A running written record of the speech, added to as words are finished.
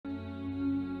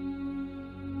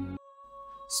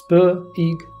spør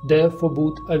ik det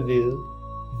forbudt af vil,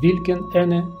 hvilken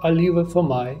ende af livet for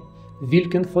mig,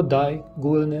 hvilken for dig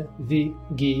gudene vi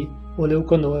give og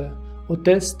leukonøje, og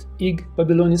test ik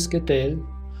babyloniske tal,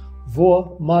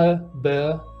 hvor meget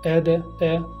bær er det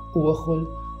af urhold,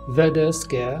 hvad der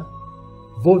sker,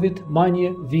 hvorvidt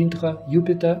mange vintre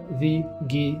Jupiter vi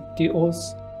give til os,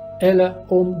 eller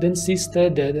om den sidste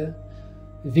dette,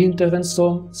 vinteren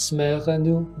som smager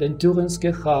nu den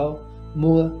turenske hav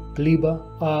mod klipper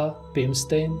af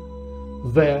pimsten,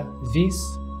 hver vis,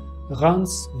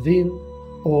 rens vind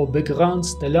og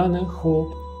begrænset lande håb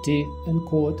til en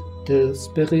kort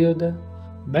tidsperiode,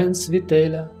 mens vi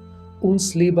taler,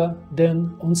 slipper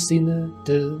den ondsindede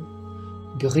tid.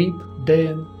 Grib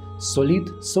dagen så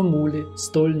lidt som muligt,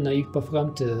 stolne ikke på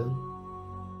fremtiden.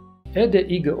 Er det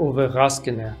ikke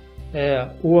overraskende, er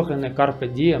ordene Carpe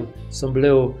Diem, som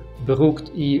blev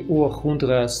brugt i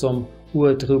århundreder som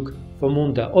udtryk for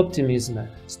munter optimisme,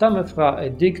 stammer fra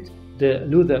et digt, der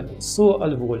lyder så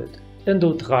alvorligt,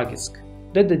 endda tragisk.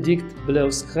 Dette digt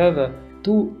blev skrevet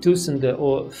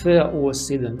 2004 år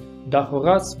siden, da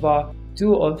Horace var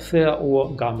 42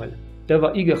 år gammel. Det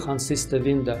var ikke hans sidste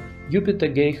vinter.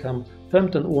 Jupiter gav ham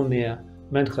 15 år mere,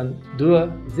 men han dør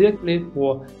virkelig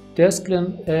på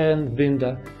tærsklen af en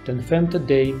vinter den 5.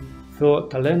 dag før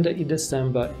kalender i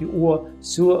december i år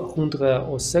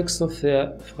 746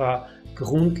 fra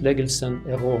grundlæggelsen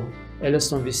af Rom, eller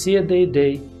som vi siger det i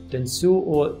dag, den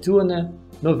 27.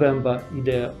 november i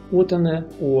det 8.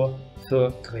 år før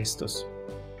Kristus.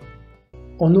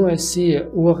 Og når jeg siger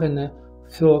ordene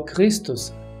før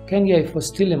Kristus, kan jeg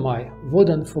forestille mig,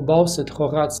 hvordan forbavset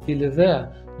Horats ville være,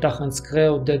 da han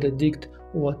skrev dette digt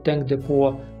og tænkte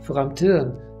på fremtiden,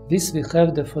 hvis vi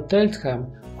havde fortalt ham,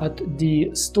 at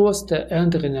de største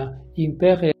ændringer i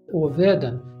imperiet og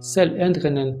verden, selv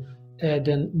ændringen af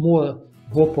den måde,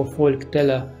 hvorpå folk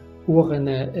tæller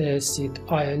ordene af sit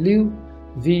eget liv,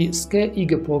 vi skal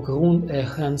ikke på grund af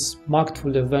hans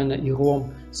magtfulde venner i Rom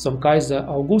som kejser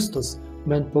Augustus,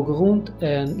 men på grund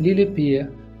af en lille pige,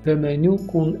 hvem er nu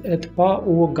kun et par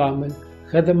år gammel,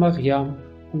 hedder Mariam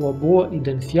og bor i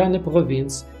den fjerne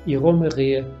provins i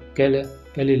Romeriet kaldet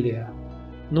Galilea.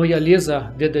 Når jeg læser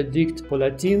dette digt på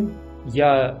latin,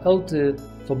 jeg er altid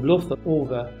forbluffet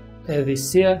over, at vi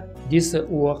ser disse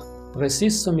ord,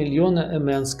 præcis som millioner af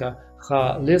mennesker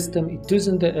har læst dem i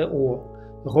tusinde af år.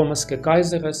 Romerske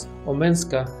kejseres og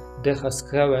mennesker, der har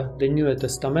skrevet det nye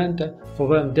testamente, for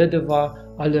hvem dette var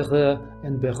allerede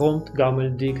en berømt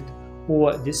gammel digt,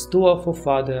 og de store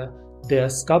forfattere, der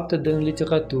skabte den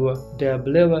litteratur, der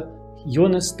blev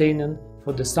hjørnestenen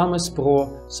for det samme sprog,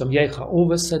 som jeg har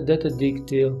oversat dette digt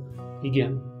til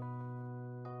igen.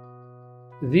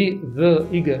 Vi ved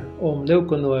ikke, om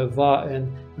leukonøje var en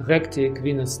rigtig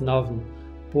kvindes navn.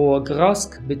 På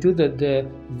græsk betyder det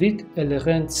hvidt eller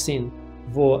rent sind,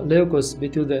 hvor leukos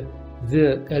betyder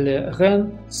hvid eller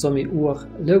ren, som i ord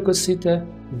leukocite,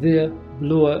 hvid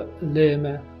blå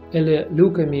legeme, eller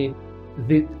leukemi,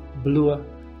 hvid blå,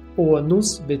 og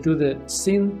nous betyder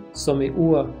sind, som i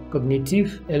ord kognitiv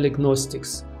eller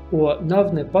gnostics, og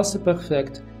navnet passer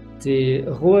perfekt til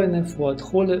rådene for at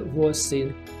holde vores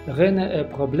sind rene af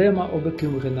problemer og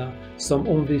bekymringer, som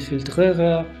om vi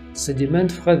filtrerer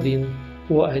sediment fra vind,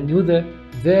 og at nyde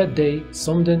hver dag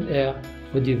som den er,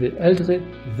 fordi vi aldrig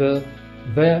ved,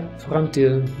 hvad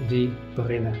fremtiden vi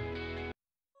bringer.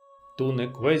 Tu ne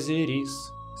quaeseris,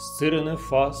 stirne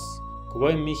fas,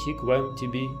 quem mihi quem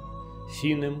tibi,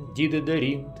 finem dide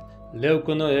derint,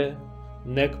 leuconoe,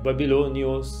 nec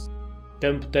Babylonios,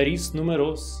 temptaris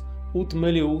numeros, ut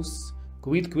melius,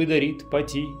 quid quiderit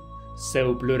pati,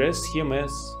 seu plures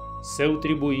hiemes, seu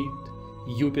tribuit,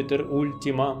 Jupiter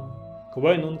ultimam,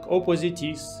 quenunc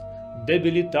oppositis,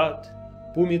 debilitat,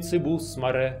 pumicibus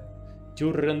mare,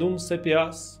 turrenum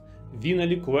sapias, vina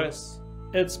liques,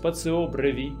 et spatio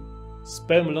brevi,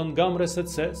 spem longam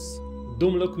reseces,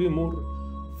 dum loquimur,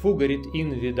 fugerit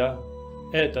in vida,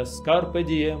 et as carpe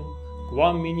diem,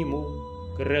 quam minimum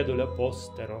credula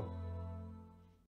postero.